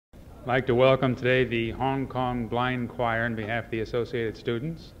I'd like to welcome today the Hong Kong Blind Choir on behalf of the associated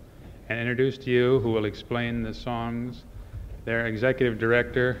students and introduce to you who will explain the songs their executive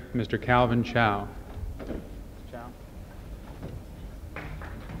director, Mr. Calvin Chow.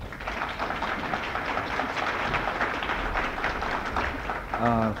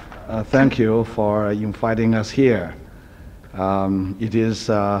 Thank you for inviting us here. It is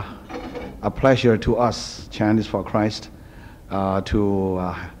a pleasure to us, Chinese for Christ,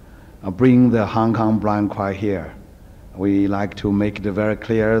 to bring the Hong Kong Blind Choir here. We like to make it very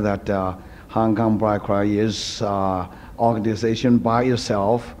clear that Hong Kong Blind Choir is an organization by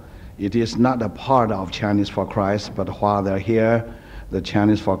itself. It is not a part of Chinese for Christ, but while they're here, the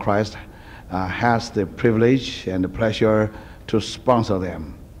Chinese for Christ has the privilege and the pleasure to sponsor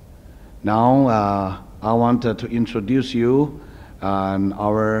them. Now, I want to introduce you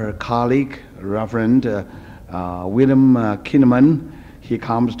our colleague, Reverend William Kinnaman. He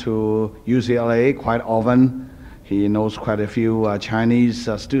comes to UCLA quite often. He knows quite a few Chinese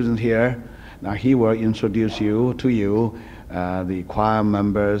students here. Now he will introduce you to the choir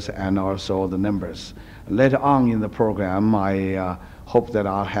members and also the members. Later on in the program, I hope that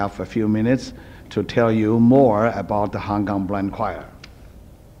I'll have a few minutes to tell you more about the Hong Kong Blind Choir.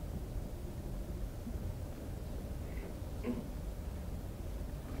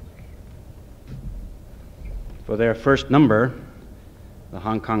 For their first number, the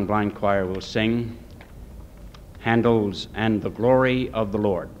Hong Kong Blind Choir will sing Handel's "And the Glory of the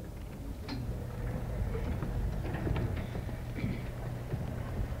Lord."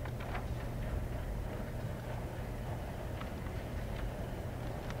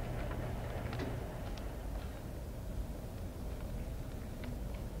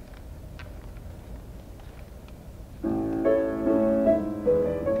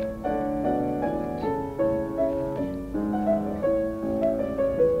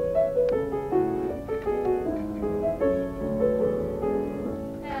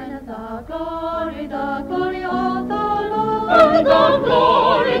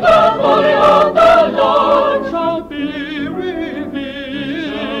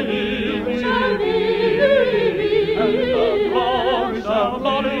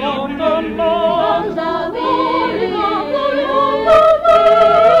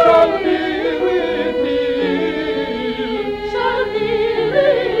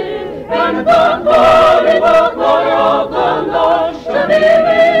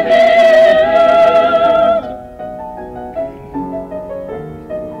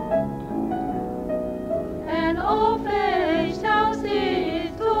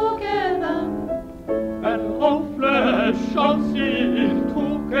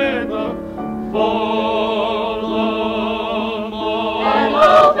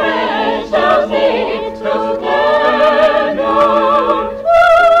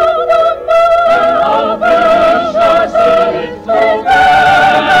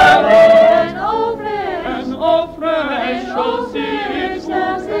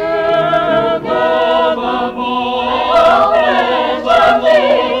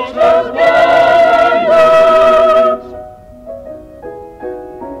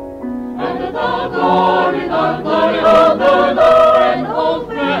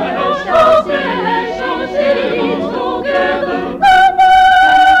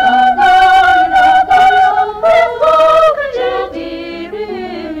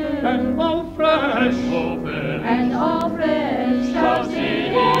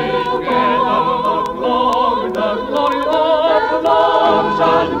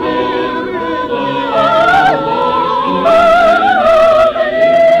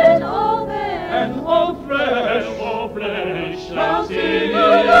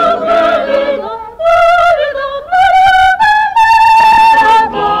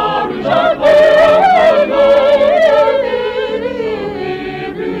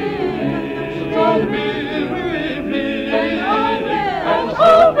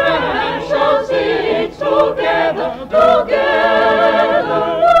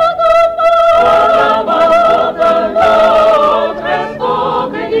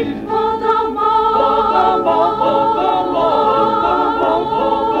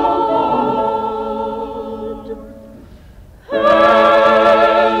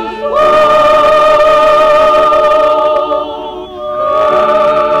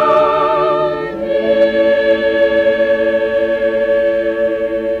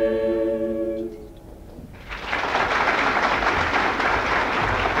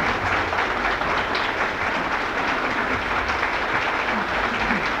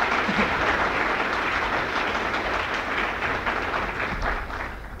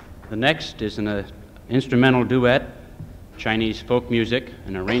 The next is an instrumental duet, Chinese folk music,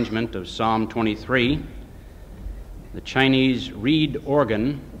 an arrangement of Psalm 23. The Chinese reed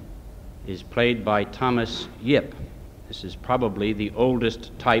organ is played by Thomas Yip. This is probably the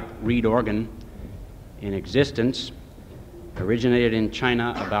oldest type reed organ in existence, originated in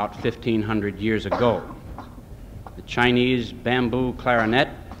China about 1,500 years ago. The Chinese bamboo clarinet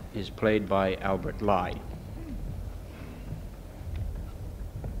is played by Albert Lai.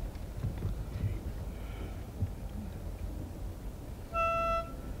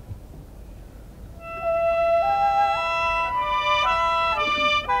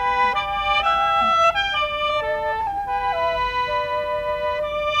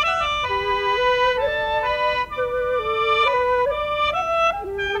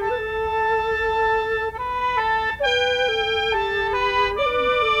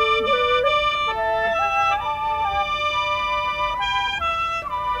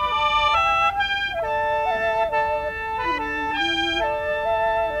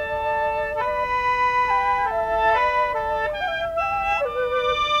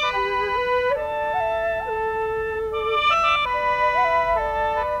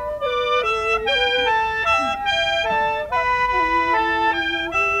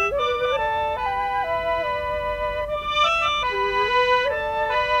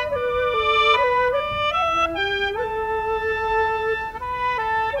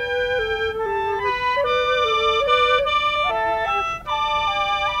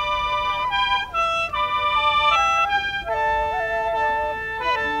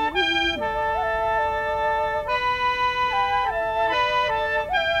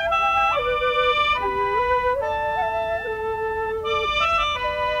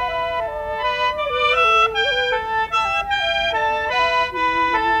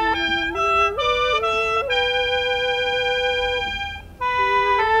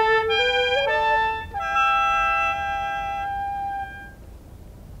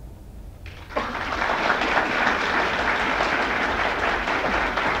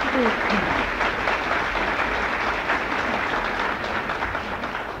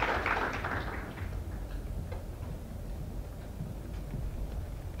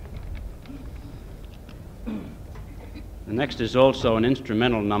 The next is also an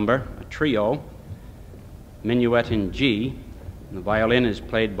instrumental number, a trio, Minuet in G. The violin is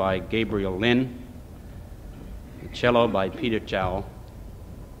played by Gabriel Lin, the cello by Peter Chow,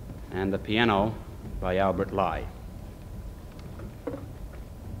 and the piano by Albert Lai.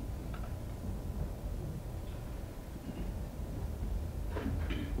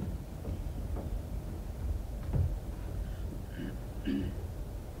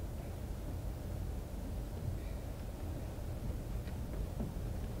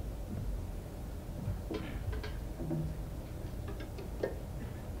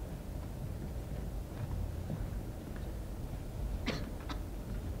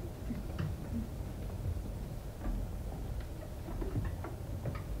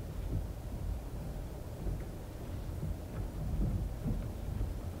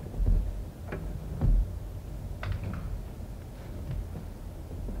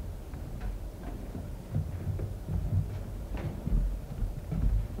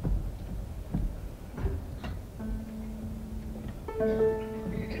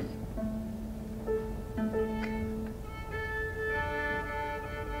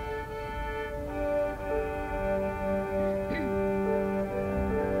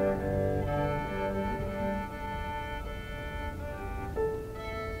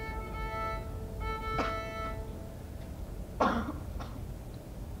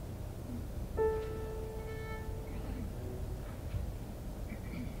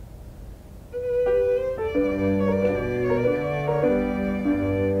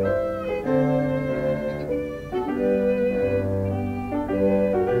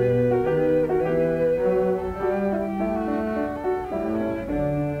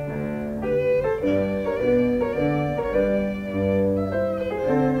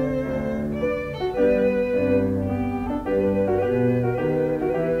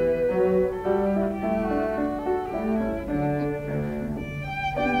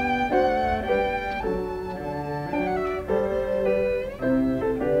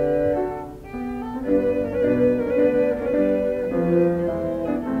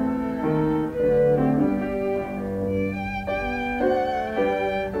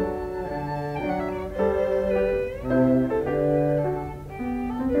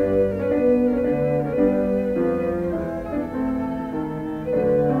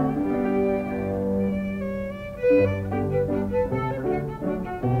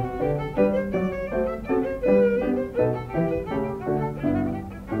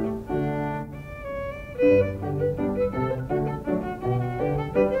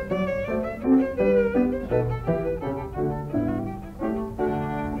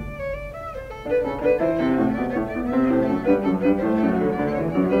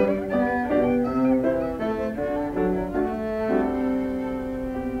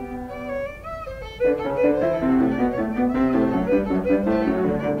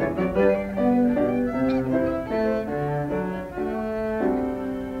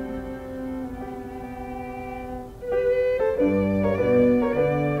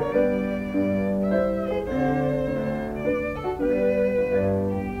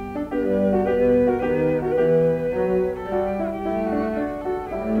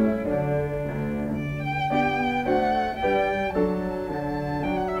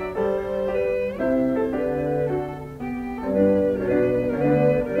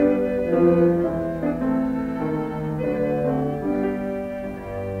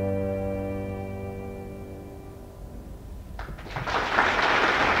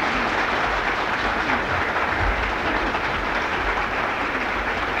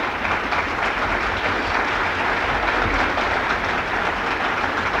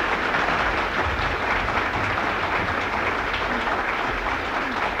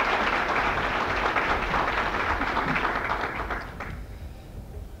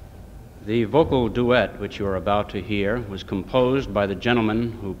 The vocal duet which you are about to hear was composed by the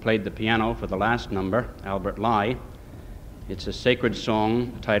gentleman who played the piano for the last number, Albert Lai. It's a sacred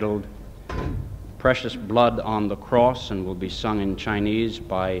song titled Precious Blood on the Cross, and will be sung in Chinese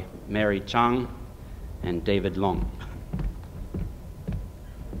by Mary Chang and David Long.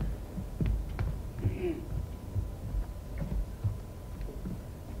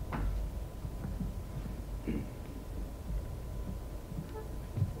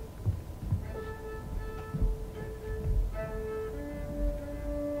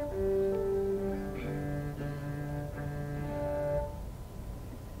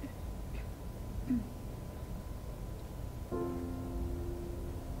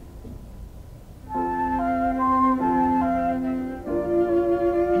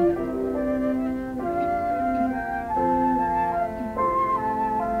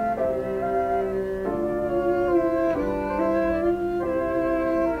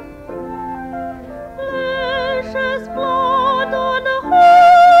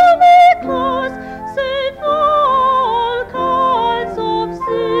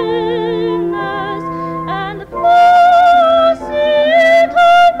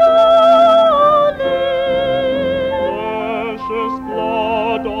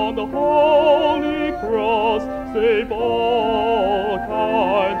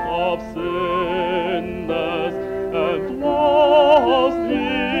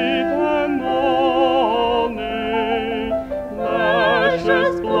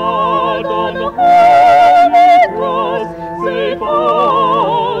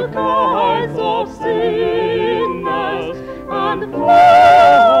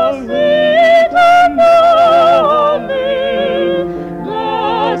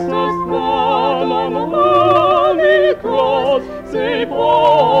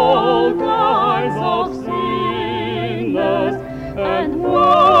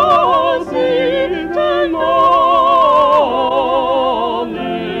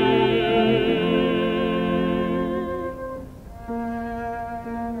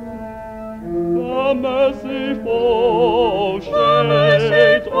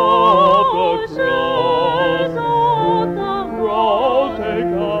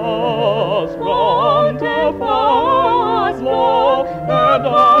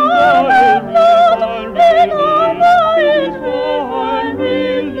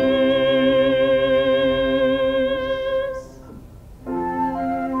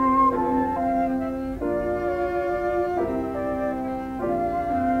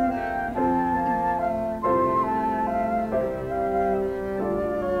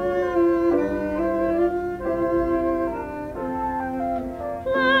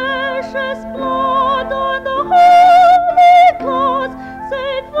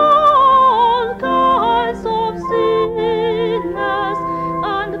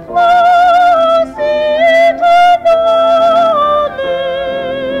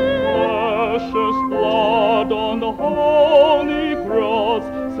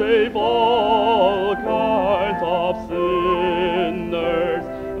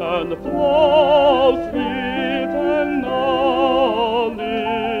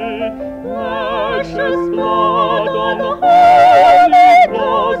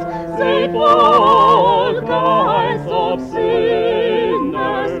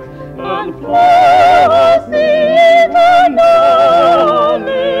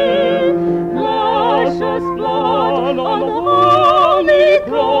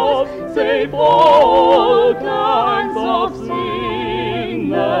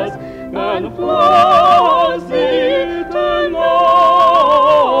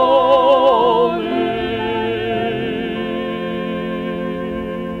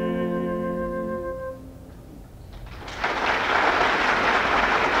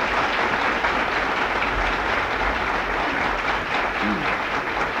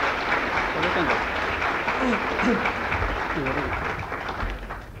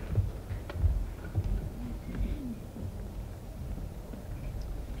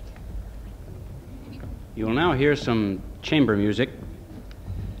 You will now hear some chamber music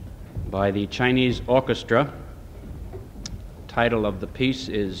by the Chinese orchestra. Title of the piece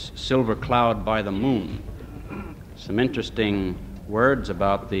is Silver Cloud by the Moon. Some interesting words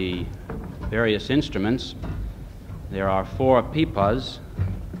about the various instruments. There are 4 pipas.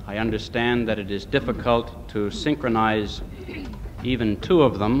 I understand that it is difficult to synchronize even 2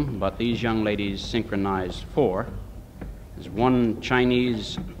 of them, but these young ladies synchronize 4. There's 1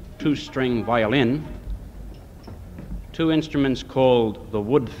 Chinese 2-string violin, 2 instruments called the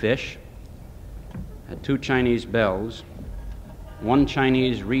woodfish, 2 Chinese bells, 1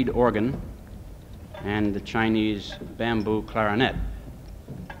 Chinese reed organ, and the Chinese bamboo clarinet.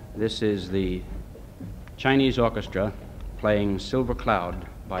 This is the Chinese orchestra playing Silver Cloud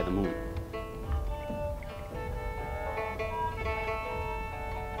by the Moon.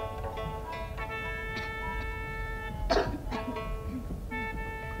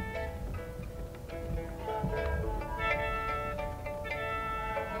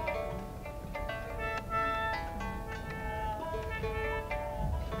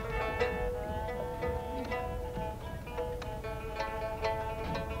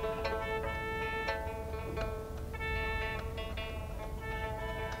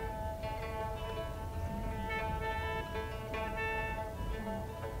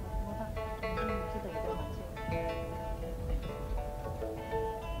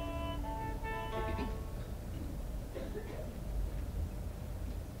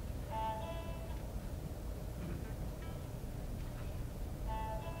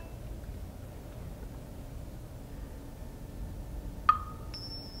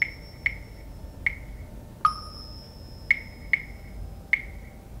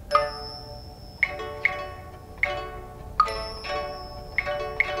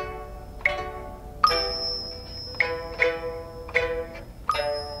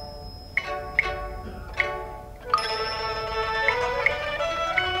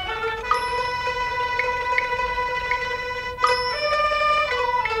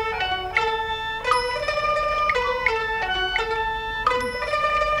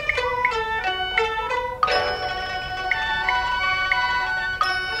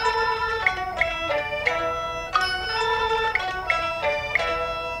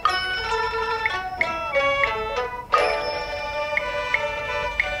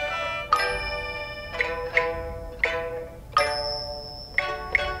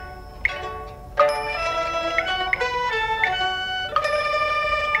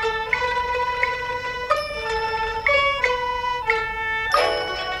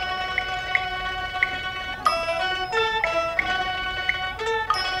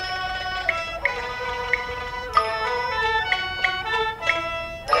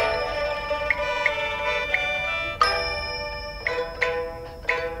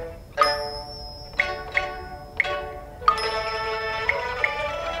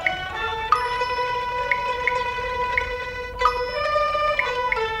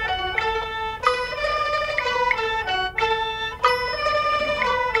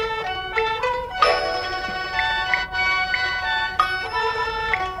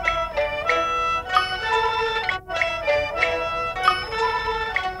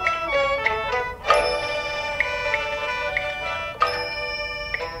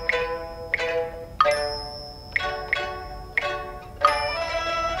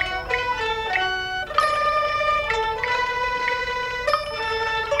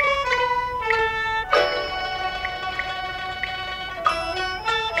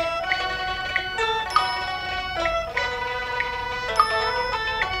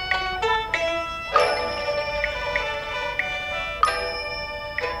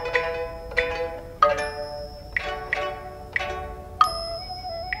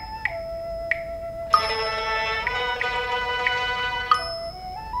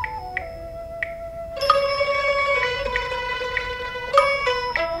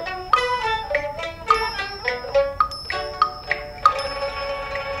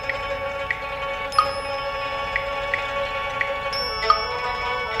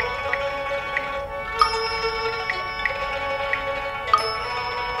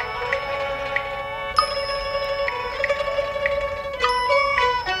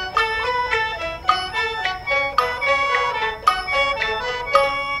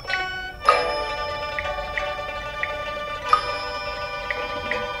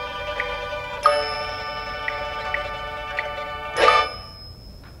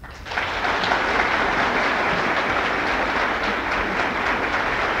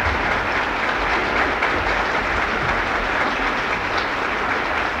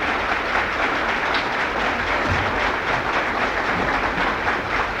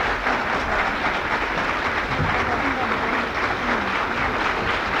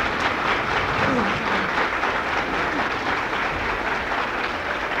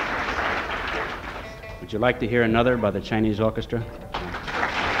 Would you like to hear another by the Chinese orchestra?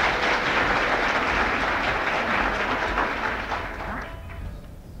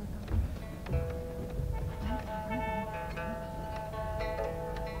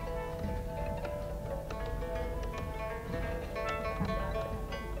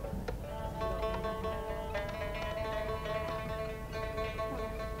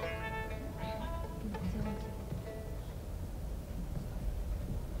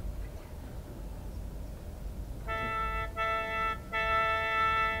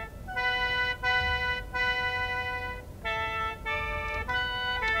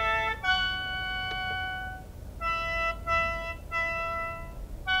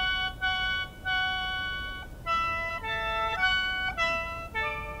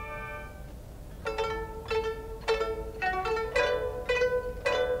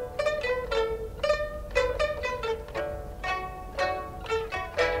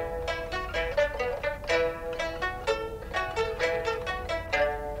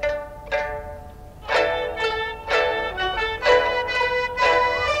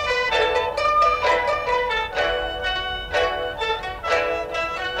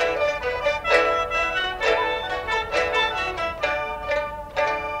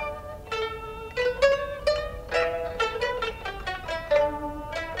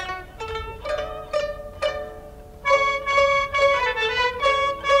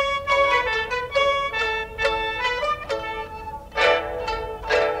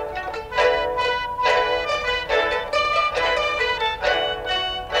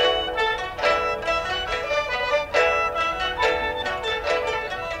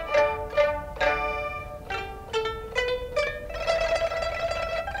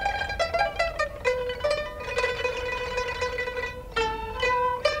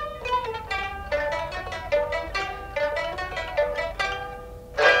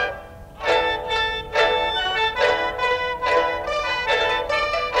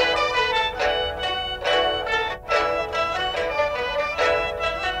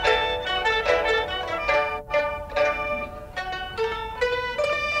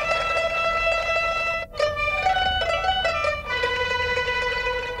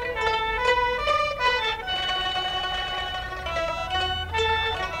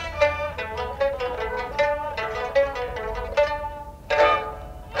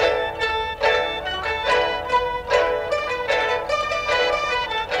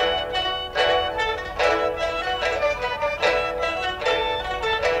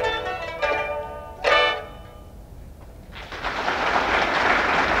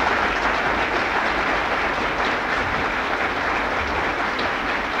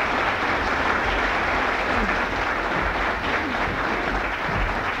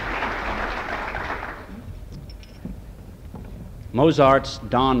 Mozart's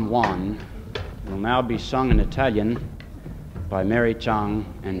Don Juan will now be sung in Italian by Mary Chang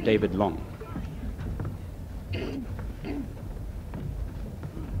and David Long.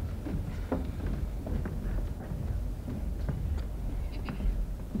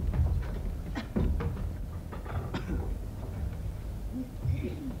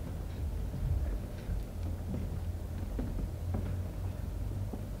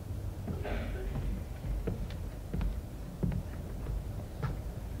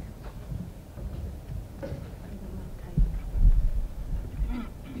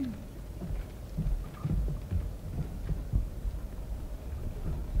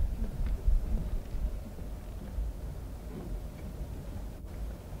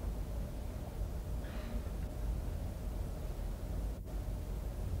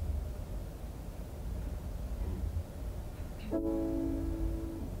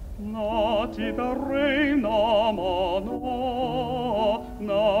 Nati da reina mano,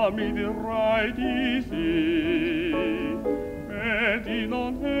 na mi dirai di sì, e di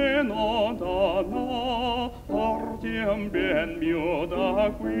non è lontana, partiam ben mio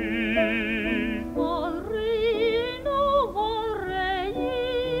da qui. Vorrei, vorrei,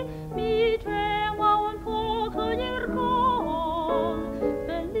 mi trema un poco il cor,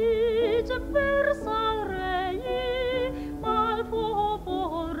 felice per sarei, mal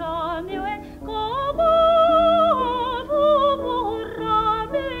vorrà mio e come vorrà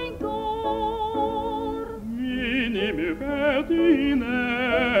mio cor. Minimi pedinetto,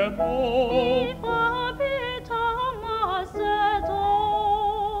 Mi fa vita masseto,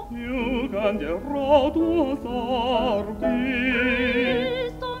 io canterò tuo sordi.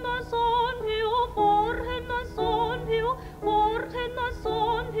 Cristo non son più forte, non son più forte, non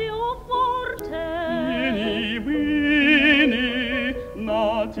son più forte. Vini, vini,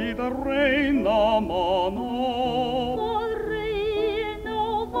 nati da reina mano. Vorrei,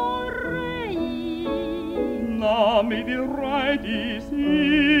 no vorrei, 那美的爱的心。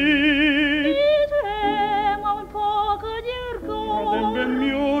Den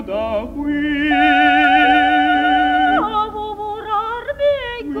bemjuda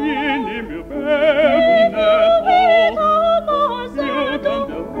Winnie mio bene Judan del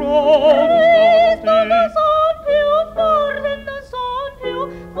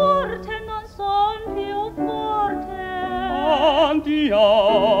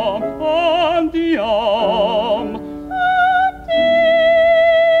Andiam, andiam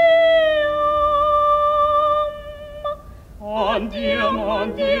Andiam,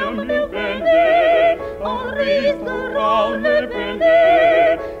 andiam, mio bene, a ristorare le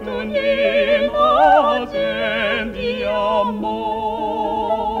bene, tunim attendi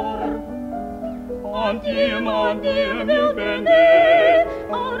amor. Andiam, andiam, mio bene,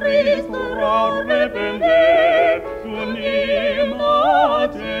 a ristorare le bene, tunim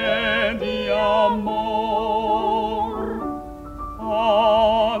attendi amor.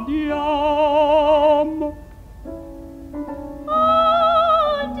 Andiam.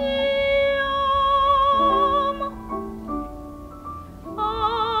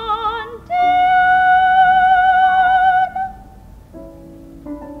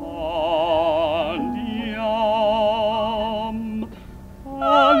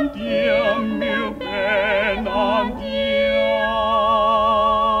 Andiam, mio ben, andiam,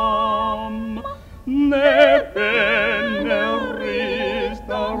 ne bene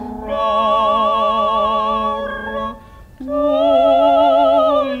restaurar, tunim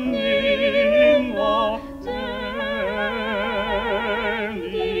attendi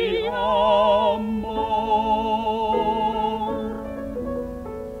amor.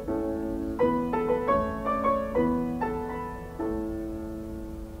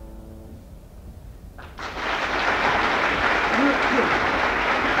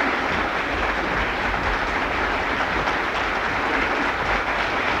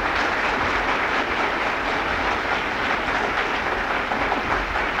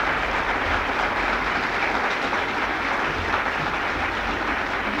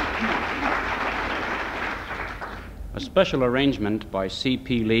 A special arrangement by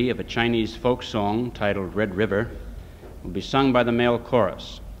C.P. Lee of a Chinese folk song titled Red River will be sung by the male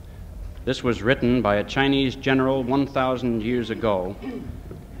chorus. This was written by a Chinese general 1,000 years ago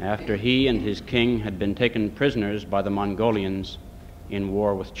after he and his king had been taken prisoners by the Mongolians in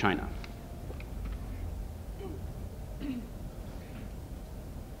war with China.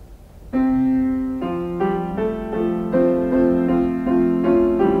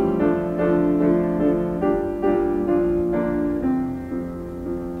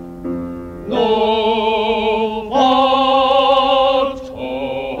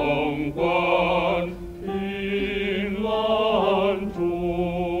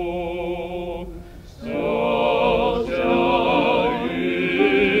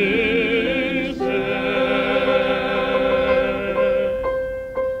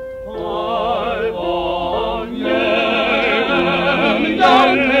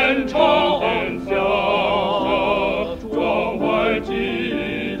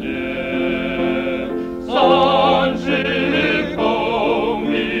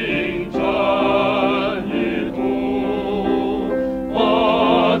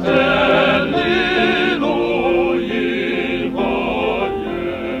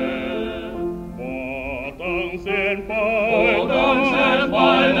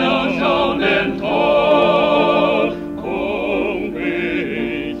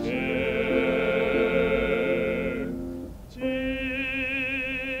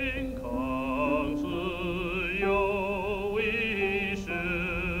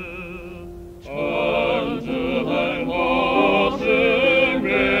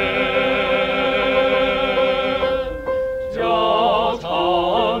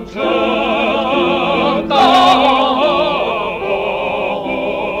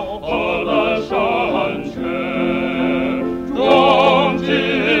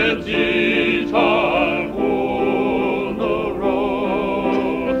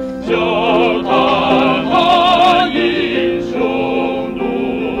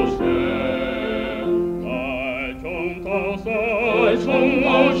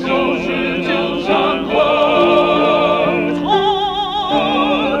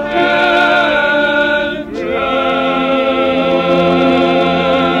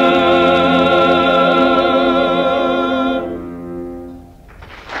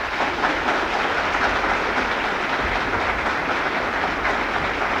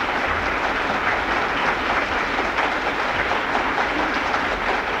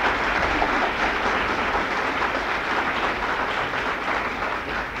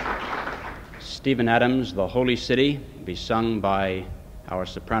 Stephen Adams' The Holy City be sung by our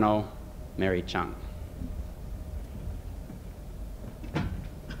soprano, Mary Chung.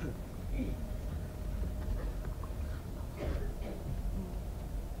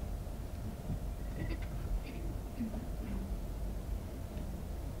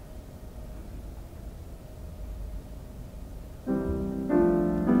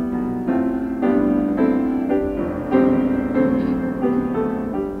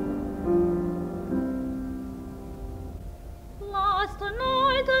 Last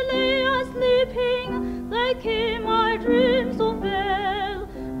night I lay sleeping, there came my dream so well.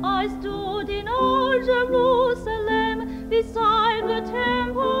 I stood in old Jerusalem, beside the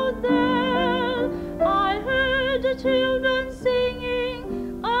temple there. I heard the children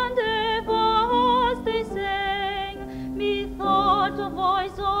singing, and ever as they sang, methought the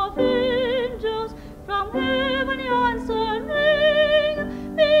voice of angels from heaven answering.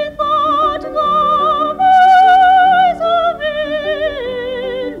 Methought the voice of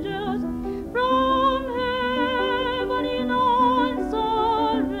angels from heaven in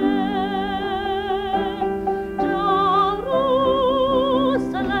answering.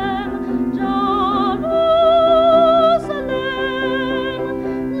 Jerusalem, Jerusalem,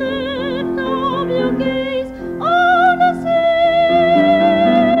 lift up your gaze on the sea.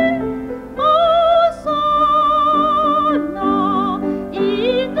 Hosanna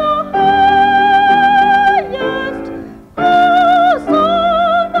in the highest.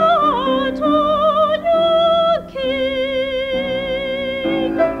 Hosanna to your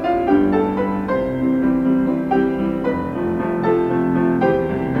King.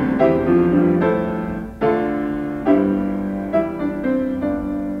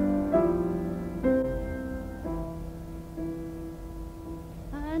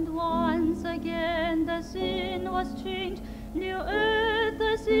 And once again the scene was changed, new earth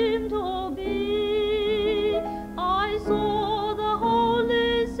there seemed to be. I saw the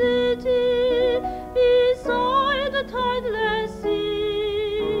holy city beside the tideless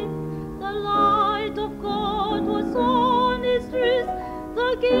sea. The light of God was on its streets,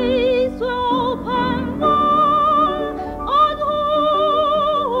 the gates were open wide, and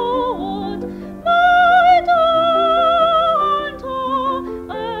hold my door,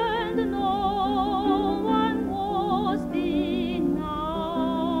 and no one was denied.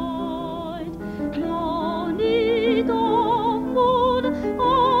 No need of food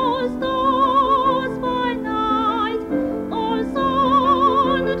or stars by night, or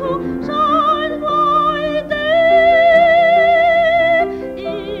sun to shine by day.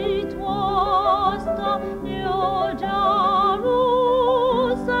 It was the new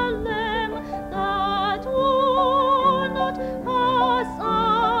Jerusalem that would not pass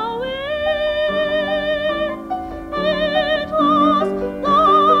away. It was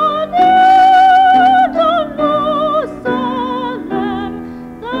the new Jerusalem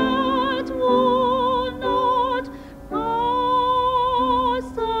that would not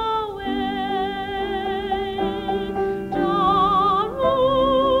pass away.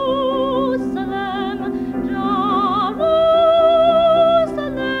 Jerusalem, Jerusalem,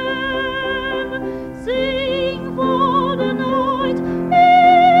 sing for the night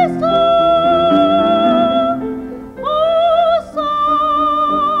is come.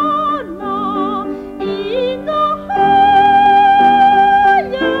 Hosanna in the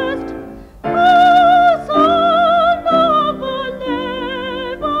highest. Hosanna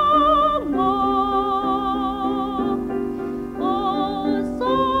forevermore.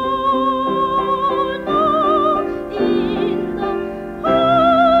 Hosanna in the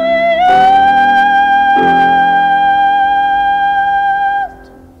highest.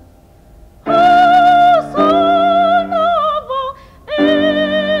 Hosanna forevermore.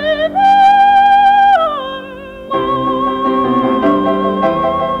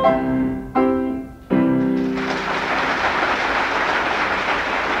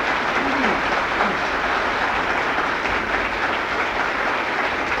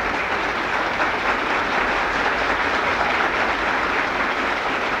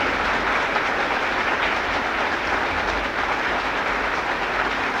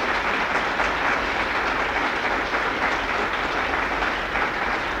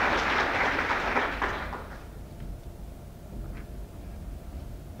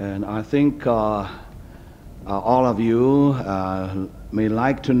 And I think all of you may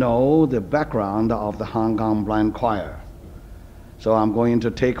like to know the background of the Hong Kong Blind Choir. So I'm going to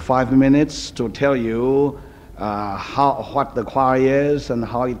take 5 minutes to tell you what the choir is and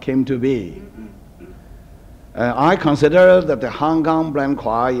how it came to be. I consider that the Hong Kong Blind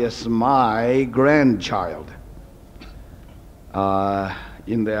Choir is my grandchild.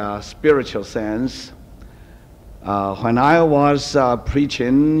 in the spiritual sense. When I was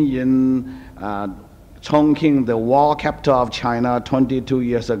preaching in Chongqing, the war capital of China, 22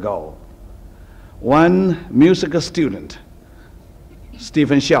 years ago, one musical student,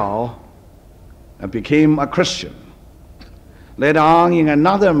 Stephen Xiao, became a Christian. Later on, in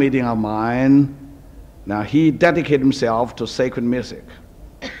another meeting of mine, now he dedicated himself to sacred music.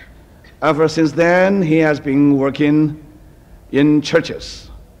 Ever since then, he has been working in churches,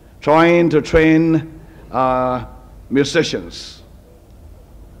 trying to train musicians.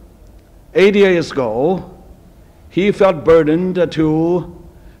 8 years ago, he felt burdened to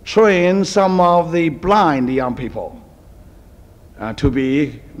train some of the blind young people to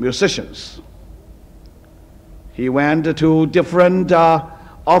be musicians. He went to different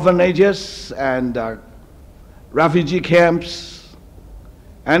orphanages and refugee camps,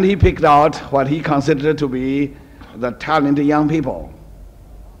 and he picked out what he considered to be the talented young people.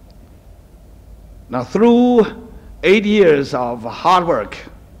 Now, through 8 years of hard work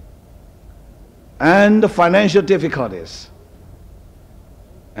and financial difficulties,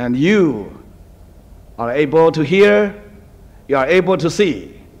 and you are able to hear, you are able to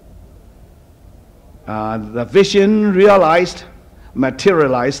see, the vision realized,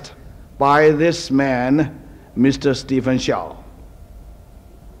 materialized by this man, Mr. Stephen Xiao.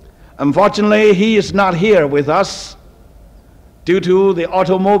 Unfortunately, he is not here with us due to the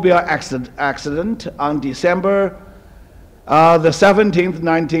automobile accident on December the 17th,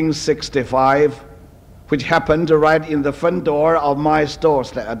 1965, which happened right in the front door of my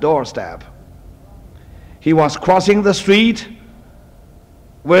doorstep. He was crossing the street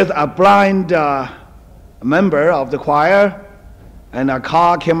with a blind member of the choir, and a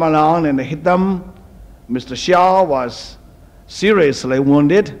car came along and hit them. Mr. Xiao was seriously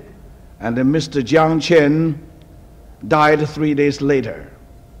wounded, and Mr. Jiang Chen died 3 days later.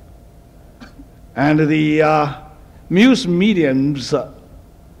 And the news mediums,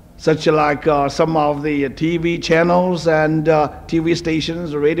 such like some of the TV channels and TV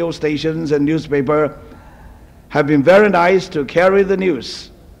stations, radio stations, and newspaper, have been very nice to carry the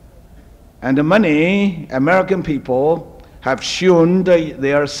news. And many American people have shown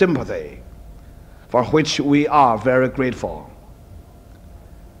their sympathy, for which we are very grateful.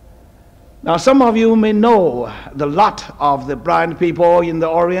 Now, some of you may know the lot of the blind people in the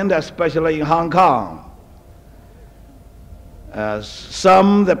Orient, especially in Hong Kong.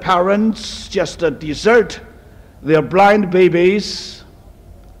 Some, the parents just desert their blind babies,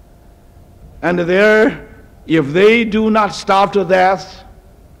 and if they do not starve to death,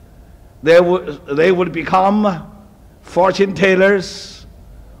 they would become fortune tellers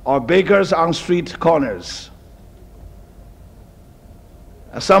or bakers on street corners.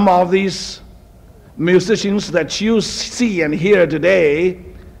 Some of these musicians that you see and hear today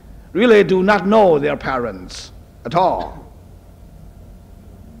really do not know their parents at all.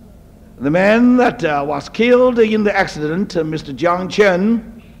 The man that was killed in the accident, Mr. Jiang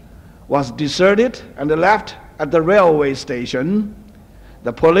Chen, was deserted and left at the railway station.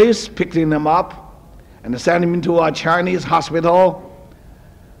 The police picked him up and sent him to a Chinese hospital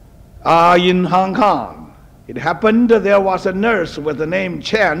in Hong Kong. It happened there was a nurse with the name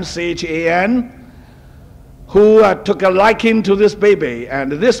Chen, C-H-A-N, who took a liking to this baby,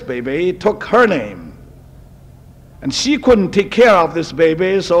 and this baby took her name. And she couldn't take care of this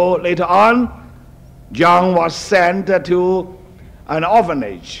baby, so later on, Jiang was sent to an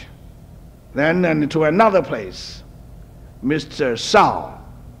orphanage, then to another place. Mr. Shao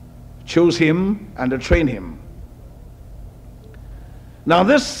chose him and trained him. Now,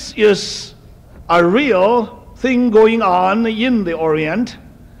 this is a real thing going on in the Orient.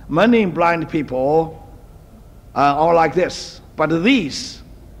 Many blind people are like this. But these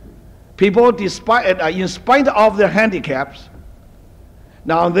people, in spite of their handicaps,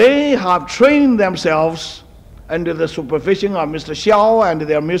 now they have trained themselves under the supervision of Mr. Xiao and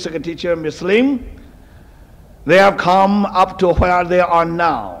their music teacher, Miss Lim. They have come up to where they are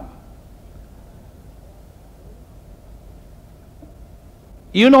now.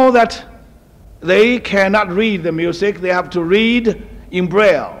 You know that they cannot read the music, they have to read in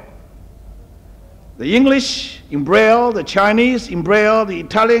Braille. The English in Braille, the Chinese in Braille, the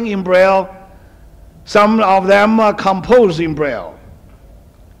Italian in Braille, some of them are composed in Braille.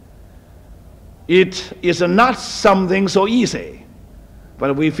 It is not something so easy,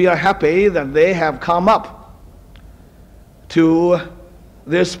 but we feel happy that they have come up to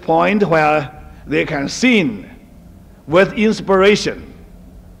this point where they can sing with inspiration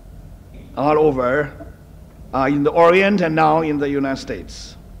all over in the Orient and now in the United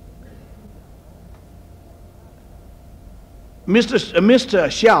States. Mr.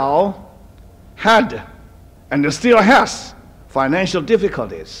 Xiao had and still has financial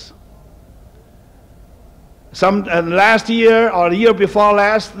difficulties. Last year or the year before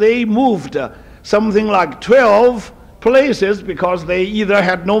last, they moved something like 12 places because they either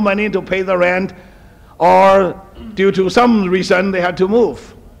had no money to pay the rent or due to some reason they had to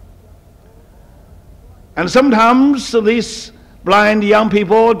move. And sometimes these blind young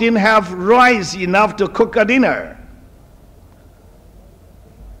people didn't have rice enough to cook a dinner.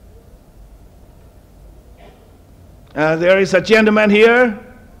 There is a gentleman here,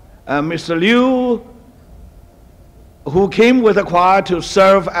 Mr. Liu, who came with the choir to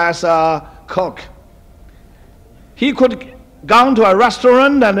serve as a cook. He could go to a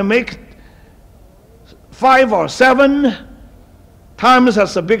restaurant and make 5 or 7 times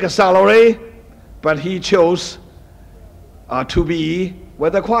as a big salary, but he chose to be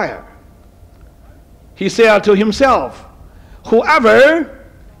with the choir. He said to himself, whoever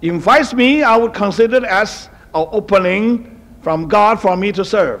invites me, I would consider it as an opening from God for me to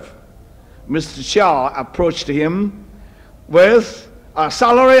serve. Mr. Xiao approached him with a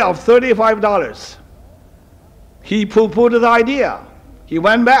salary of $35. He poo-pooed the idea. He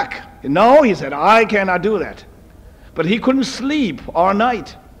went back. No, he said, I cannot do that. But he couldn't sleep all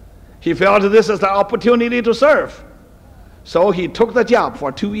night. He felt this is the opportunity to serve. So he took the job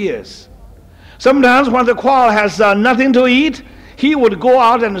for 2 years. Sometimes when the choir has nothing to eat, he would go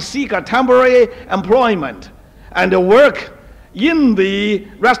out and seek a temporary employment and work in the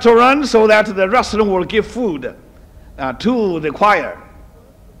restaurant so that the restaurant will give food to the choir.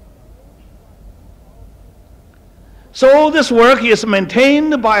 So this work is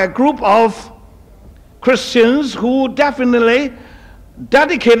maintained by a group of Christians who definitely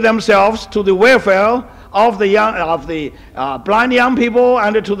dedicate themselves to the welfare of the blind young people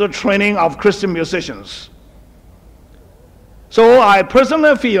and to the training of Christian musicians. So I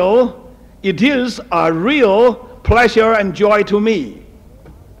personally feel it is a real pleasure and joy to me,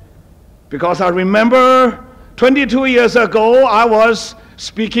 because I remember 22 years ago I was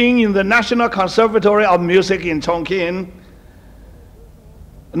speaking in the National Conservatory of Music in Chongqing.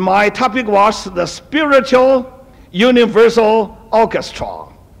 And my topic was the Spiritual Universal Orchestra.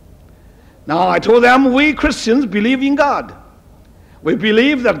 Now I told them, we Christians believe in God. We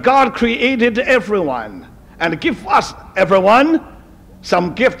believe that God created everyone and give us, everyone,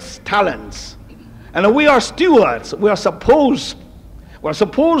 some gifts, talents. And we are stewards. We are supposed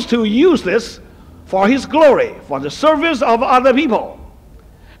to use this for His glory, for the service of other people.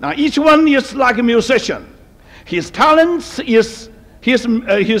 Now each one is like a musician. His talents is his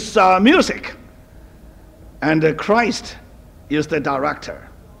music, and Christ is the director.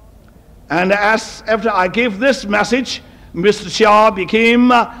 And after I gave this message, Mr. Xiao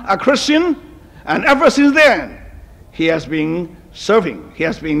became a Christian, and ever since then, he has been serving. He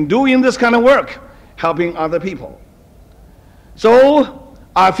has been doing this kind of work, helping other people. So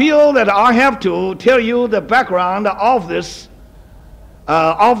I feel that I have to tell you the background of this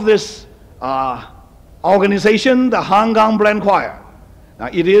organization, the Hong Kong Blind Choir. Now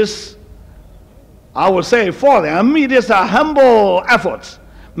it is, I would say for them, it is a humble effort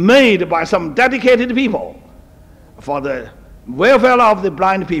made by some dedicated people for the welfare of the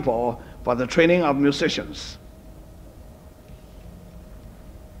blind people, for the training of musicians.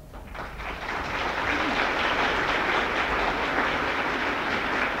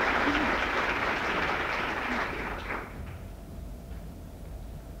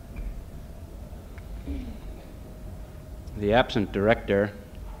 The absent director,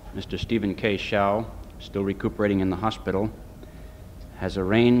 Mr. Stephen K. Shao, still recuperating in the hospital, has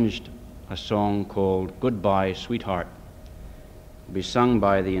arranged a song called Goodbye, Sweetheart. It will be sung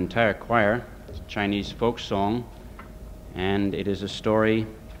by the entire choir. It's a Chinese folk song, and it is a story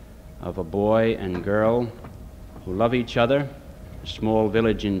of a boy and girl who love each other, a small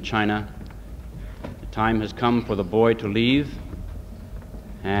village in China. The time has come for the boy to leave,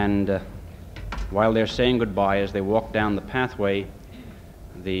 and while they're saying goodbye, as they walk down the pathway,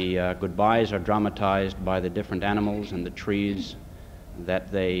 the goodbyes are dramatized by the different animals and the trees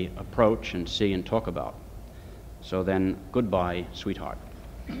that they approach and see and talk about. So then, goodbye, sweetheart.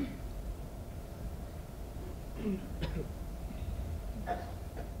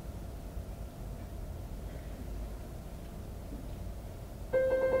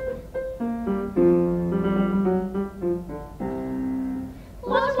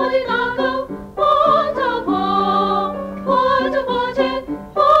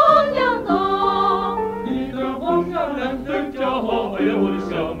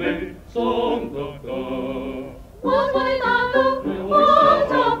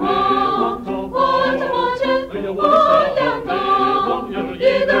 I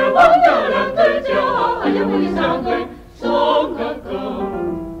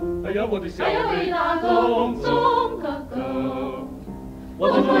我的小哎呀，我的妹大哥，松松哥哥，我我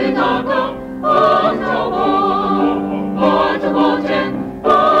是我的大哥，帮着我，把这宝剑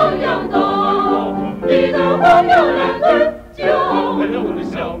放扬的，你的黄羊两对脚，哎呀，我的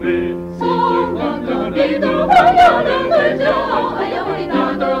小妹松哥哥，你的黄羊两对脚，哎呀，我的大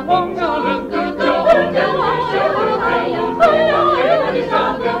哥，黄羊两对哥脚，哥脚，哎呀，哎呀，哎呀，我的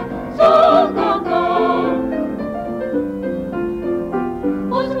大哥，松哥哥。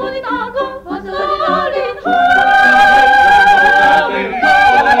我是我的大哥，我是我的大领头。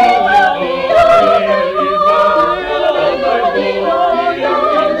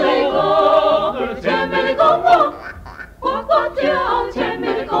前面的公鹅，呱呱叫；前面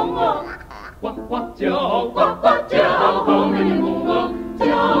的公鹅，呱呱叫，呱呱叫；后面的母鹅叫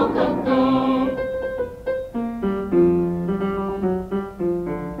哥哥。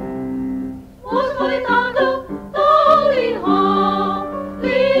我是我的大哥，大领头，领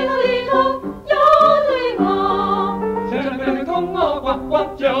头领头要对我。前面的公鹅呱呱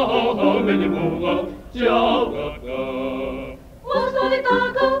叫，后面的母鹅叫哥哥。我是我的大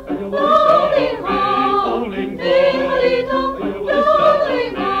哥，哎呦我大的领头，领头领头要对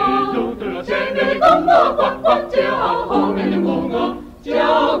我。前面的公鹅呱呱叫，后面的母鹅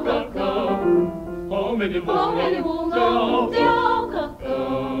叫哥哥，后面的母后面的母鹅鹅叫哥哥。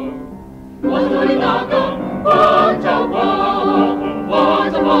我是我的大哥，帮着我，把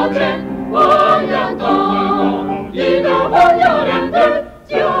这宝剑放扬的，你的黄羊两对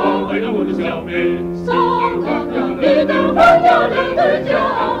脚，哎呀，我的小妹松哥哥，你的黄羊两对脚，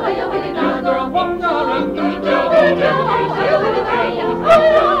哎呀，我的大哥，黄羊两对脚，脚，哎呀，我的哎呀，哎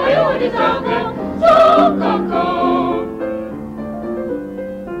呀，哎呀，我的大哥，松哥哥。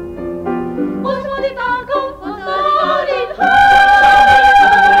我是我的大哥，我是我的大领头。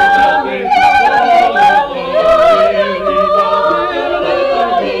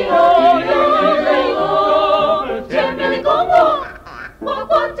前面的公鹅，呱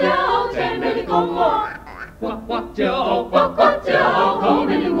呱叫；前面的公鹅，呱呱叫，呱呱叫；后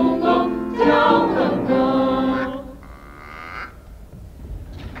面的母鹅叫哥哥。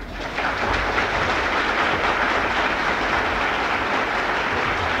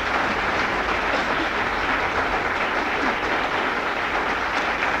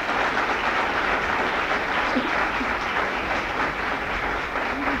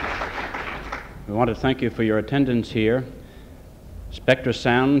We want to thank you for your attendance here. Spectra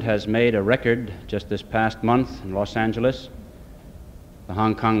Sound has made a record just this past month in Los Angeles. The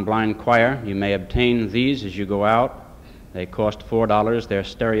Hong Kong Blind Choir, you may obtain these as you go out. They cost $4. They're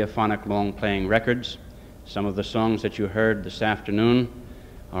stereophonic long-playing records. Some of the songs that you heard this afternoon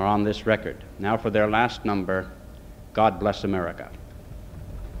are on this record. Now for their last number, God Bless America.